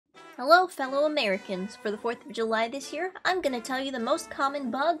Hello, fellow Americans. For the 4th of July this year, I'm gonna tell you the most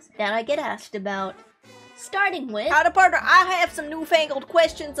common bugs that I get asked about. Starting with... Howdy, partner, I have some newfangled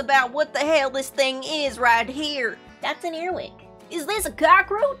questions about what the hell this thing is right here. That's an earwig. Is this a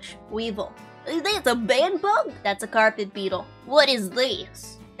cockroach? Weevil. Is this a bed bug? That's a carpet beetle. What is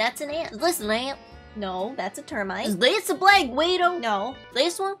this? That's an ant. Is this an ant? No, that's a termite. Is this a black widow? No.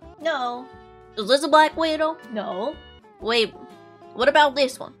 This one? No. Is this a black widow? No. Wait, what about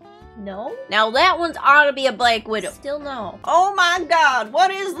this one? No. Now that one's ought to be a black widow. Still no. Oh my god,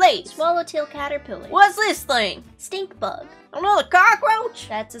 what is this? Swallowtail caterpillar. What's this thing? Stink bug. Another cockroach?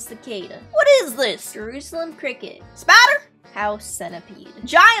 That's a cicada. What is this? Jerusalem cricket. Spider? House centipede.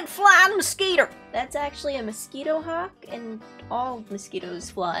 Giant flying mosquito. That's actually a mosquito hawk, and all mosquitoes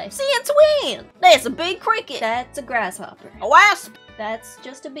fly. See its wing. That's a big cricket. That's a grasshopper. A wasp. That's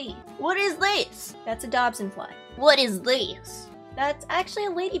just a bee. What is this? That's a Dobson fly. What is this? That's actually a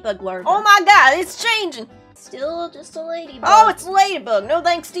ladybug larva. Oh my god, it's changing. Still just a ladybug. Oh, it's a ladybug. No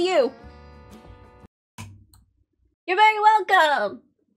thanks to you. You're very welcome.